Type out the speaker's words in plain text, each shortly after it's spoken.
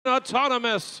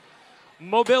autonomous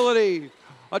mobility,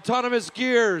 autonomous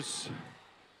gears.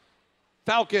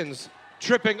 Falcons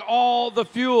tripping all the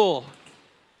fuel.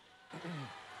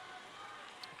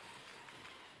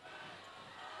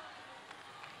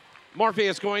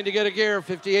 Morpheus going to get a gear,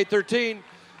 58-13.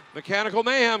 Mechanical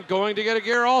Mayhem going to get a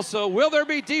gear also. Will there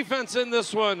be defense in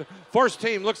this one? Force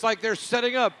team looks like they're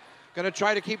setting up. Going to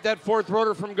try to keep that fourth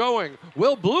rotor from going.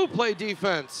 Will Blue play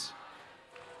defense?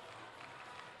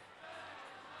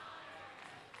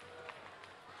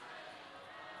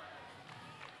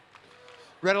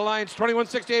 Red Alliance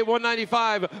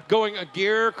 2168-195 going a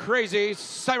gear crazy.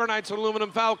 Cyberknights and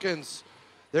Aluminum Falcons.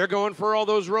 They're going for all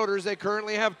those rotors. They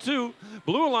currently have 2.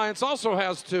 Blue Alliance also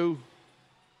has 2.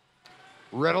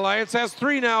 Red Alliance has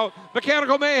 3 now.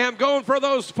 Mechanical Mayhem going for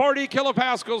those 40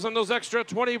 kilopascals and those extra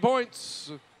 20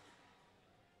 points.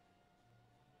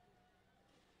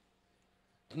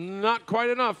 Not quite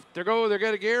enough. They're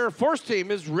getting a gear. Force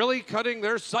team is really cutting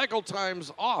their cycle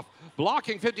times off.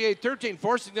 Blocking 58-13,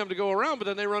 forcing them to go around, but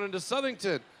then they run into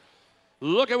Southington.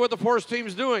 Look at what the Force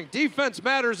team's doing. Defense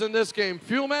matters in this game.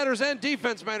 Fuel matters and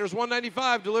defense matters.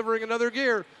 195 delivering another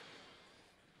gear.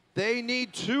 They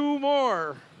need 2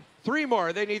 more. 3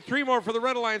 more. They need 3 more for the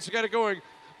Red Alliance to get it going.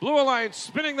 Blue Alliance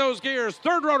spinning those gears.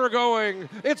 Third rotor going.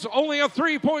 It's only a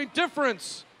 3-point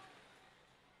difference.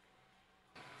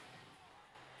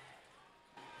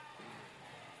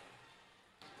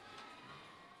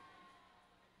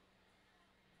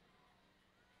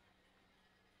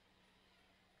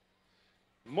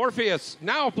 Morpheus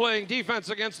now playing defense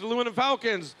against the Aluminum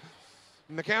Falcons.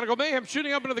 Mechanical Mayhem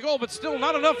shooting up into the goal, but still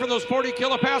not enough for those 40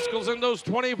 kilopascals and those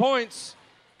 20 points.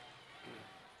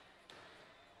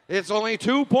 It's only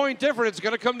 2-point difference. It's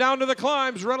going to come down to the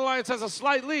climbs. Red Alliance has a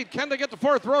slight lead. Can they get the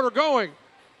fourth rotor going?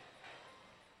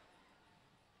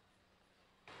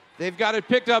 They've got it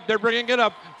picked up. They're bringing it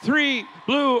up. 3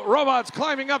 blue robots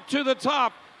climbing up to the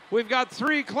top. We've got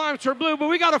 3 climbs for blue, but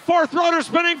we got a fourth rotor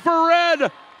spinning for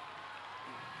red.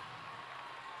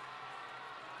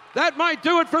 That might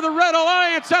do it for the Red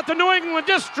Alliance at the New England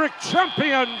District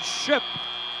Championship.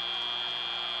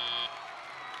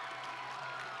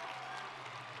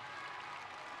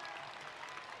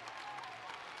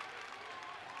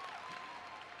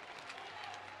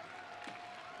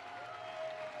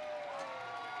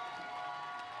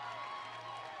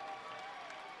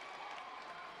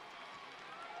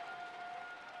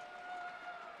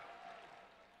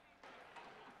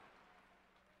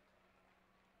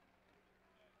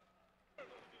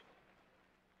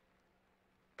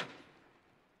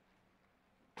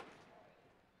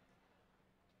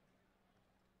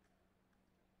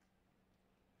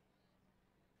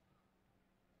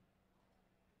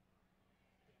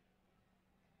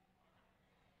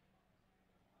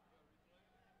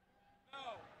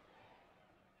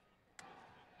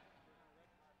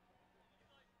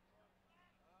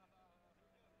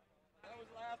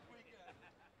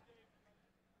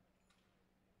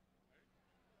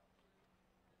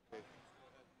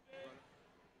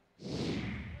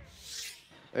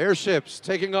 Airships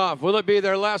taking off. Will it be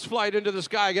their last flight into the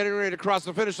sky, getting ready to cross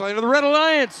the finish line of the Red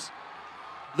Alliance?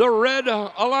 The Red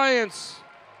Alliance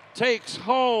takes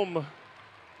home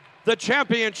the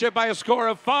championship by a score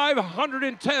of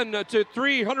 510 to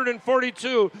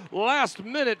 342. Last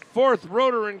minute fourth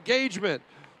rotor engagement.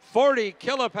 40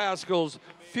 kilopascals,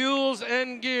 fuels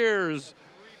and gears.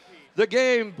 The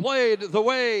game played the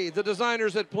way the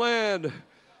designers had planned.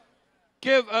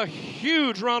 Give a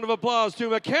huge round of applause to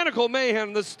Mechanical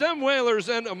Mayhem, the STEM Whalers,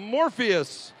 and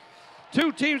Morpheus.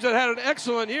 2 teams that had an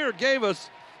excellent year gave us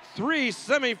 3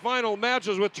 semifinal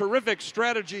matches with terrific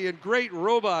strategy and great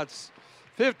robots.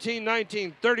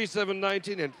 15-19,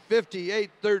 37-19, and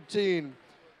 58-13.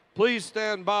 Please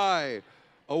stand by.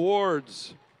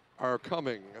 Awards are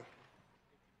coming.